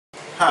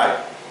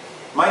Hi,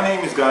 my name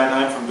is Guy and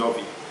I'm from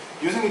Dovey.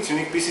 Using its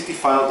unique PCT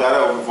file data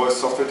over voice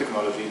software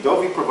technology,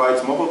 Dovey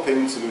provides mobile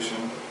payment solutions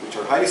which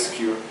are highly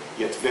secure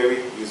yet very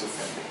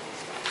user-friendly.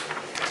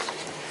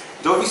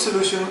 Dovey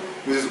solution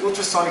uses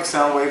ultrasonic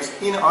sound waves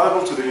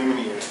inaudible to the human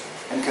ear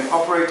and can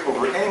operate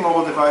over any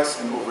mobile device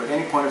and over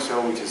any point of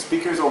sale which has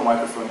speakers or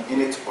microphone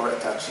in it or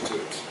attached to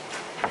it.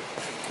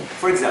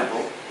 For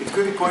example, it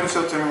could be point of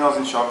sale terminals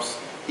in shops,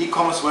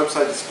 e-commerce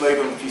website displayed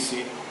on the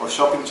PC, or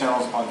shopping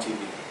channels on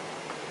TV.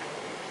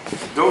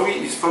 Dovey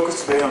is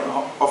focused today on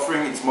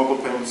offering its mobile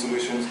payment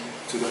solutions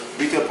to the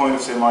retail point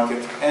of sale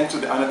market and to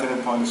the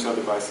unattended point of sale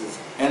devices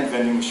and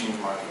vending machines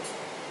market.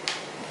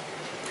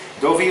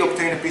 Dovey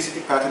obtained a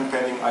PCT patent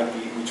pending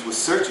IP which was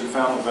searched and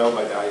found and upheld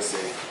by the ISA.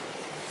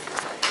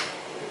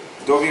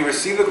 Dovey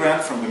received a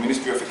grant from the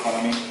Ministry of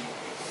Economy.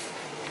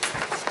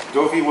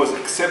 Dovey was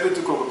accepted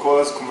to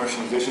Coca-Cola's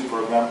commercialization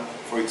program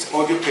for its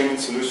audio payment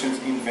solutions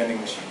in vending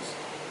machines.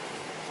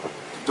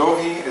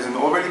 Dovey is an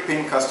already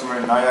paying customer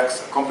in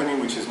Nayax, a company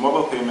which has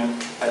mobile payment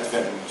at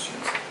vending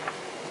machines.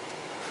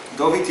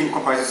 Dovey team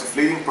comprises of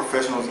leading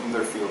professionals in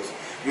their fields.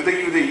 Yuda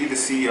Yudai, the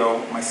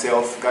CEO,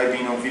 myself, Guy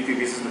Bino, VP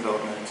Business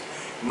Development,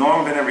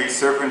 Norm Benari,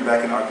 Server and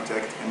Backend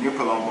Architect, and Neil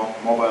Palombo,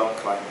 Mobile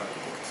Client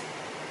Architect.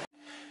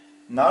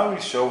 Now I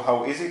will show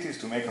how easy it is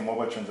to make a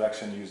mobile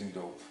transaction using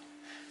Dove.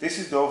 This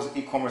is Dove's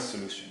e-commerce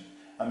solution.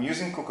 I'm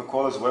using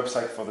Coca-Cola's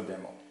website for the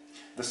demo.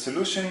 The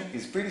solution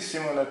is pretty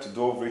similar to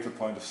Dove retail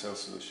point of sale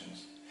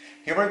solutions.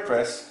 Here I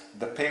press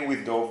the Pay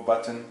with Dove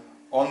button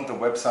on the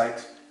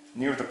website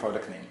near the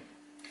product name.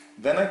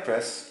 Then I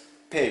press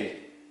Pay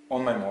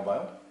on my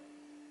mobile.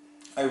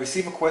 I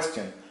receive a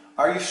question,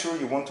 are you sure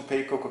you want to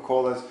pay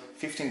Coca-Cola's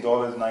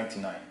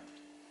 $15.99?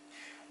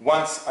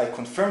 Once I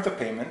confirm the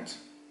payment,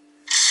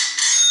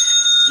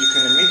 you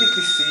can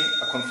immediately see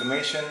a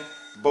confirmation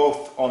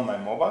both on my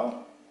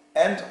mobile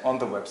and on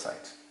the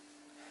website.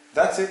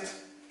 That's it.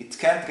 It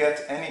can't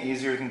get any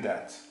easier than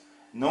that.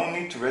 No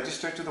need to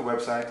register to the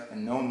website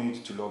and no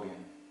need to log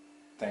in.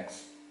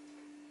 Thanks.